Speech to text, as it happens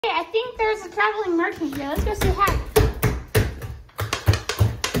Hey, I think there's a traveling merchant here. Let's go say hi.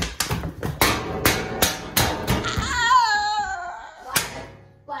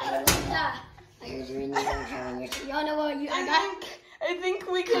 Y'all know what I got? I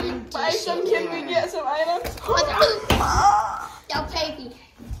think we can buy some. Can we get some items? Y'all pay me.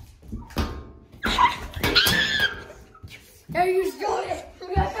 There you stole it. You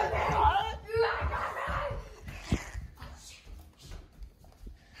got the man. You got the man.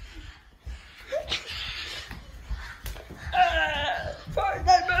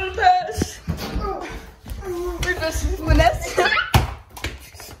 Fortnite Battle Pass. We're just Vanessa.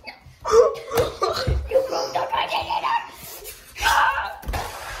 You broke the container.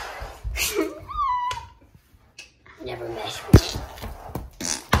 Never mess with me.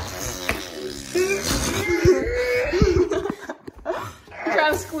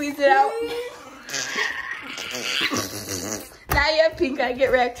 Trying to squeeze it out. Now you have pink eye.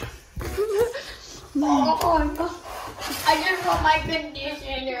 Get wrecked. Oh no! I just want my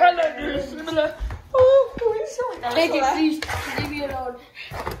conditioner. Oh, can we show it? Take it, please. Leave me alone.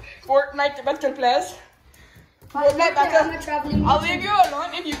 Fortnite Battle Pass. Fortnite Battle. I'll leave you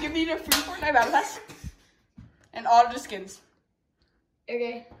alone if you give me the free Fortnite Battle Pass and all the skins.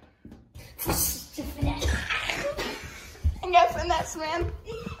 Okay. I got finesse, man.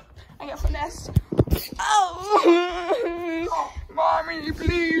 I got finesse. Oh, mommy,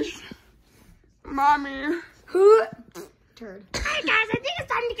 please, mommy. Turd. Hey guys, I think it's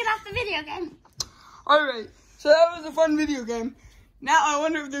time to get off the video game. All right, so that was a fun video game. Now I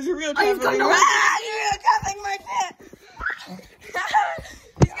wonder if there's a real traveling. You're traveling merchant.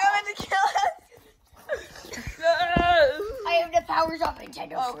 He's going to kill us. I have the powers of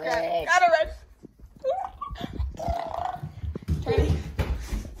Nintendo Switch. Okay, got it right. Ready?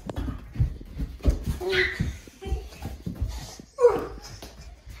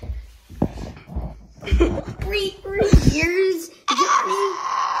 3 years.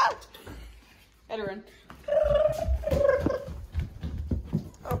 Better run.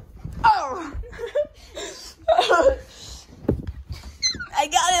 Oh. I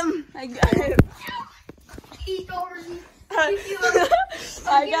got him. I got him. He's over.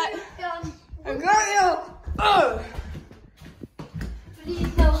 I got you. Oh.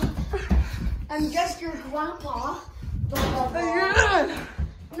 Please no. I'm just your grandpa.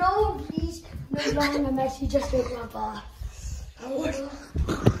 No, please. No longer a mess. He's just your grandpa.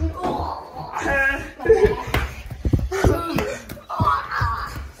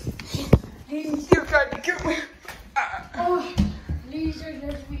 You tried to kill me.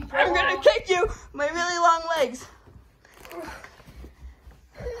 I'm gonna kick you. My really long legs.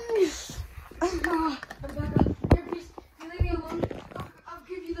 I'll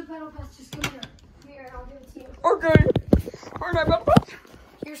give you the battle pass. Just come here. Here, I'll give it to you. Okay. Where's my battle pass?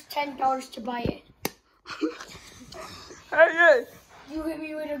 Here's $10 to buy it. Hey. You hit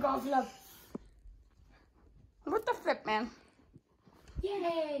me with a golf club. What the flip, man?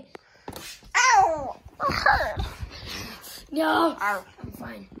 Yay! Ow! That hurt. No. Ow. I'm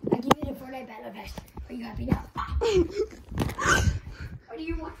fine. I give you the Fortnite battle pass. Are you happy now? What do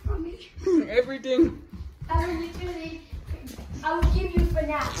you want from me? Everything. I will give you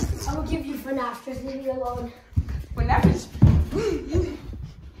FNAF. I will give you FNAF. Just leave me alone. When that is.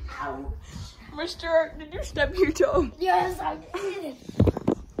 Ow. Mr. Did you stub your toe? Yes, I did.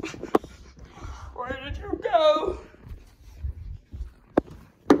 Where did you go?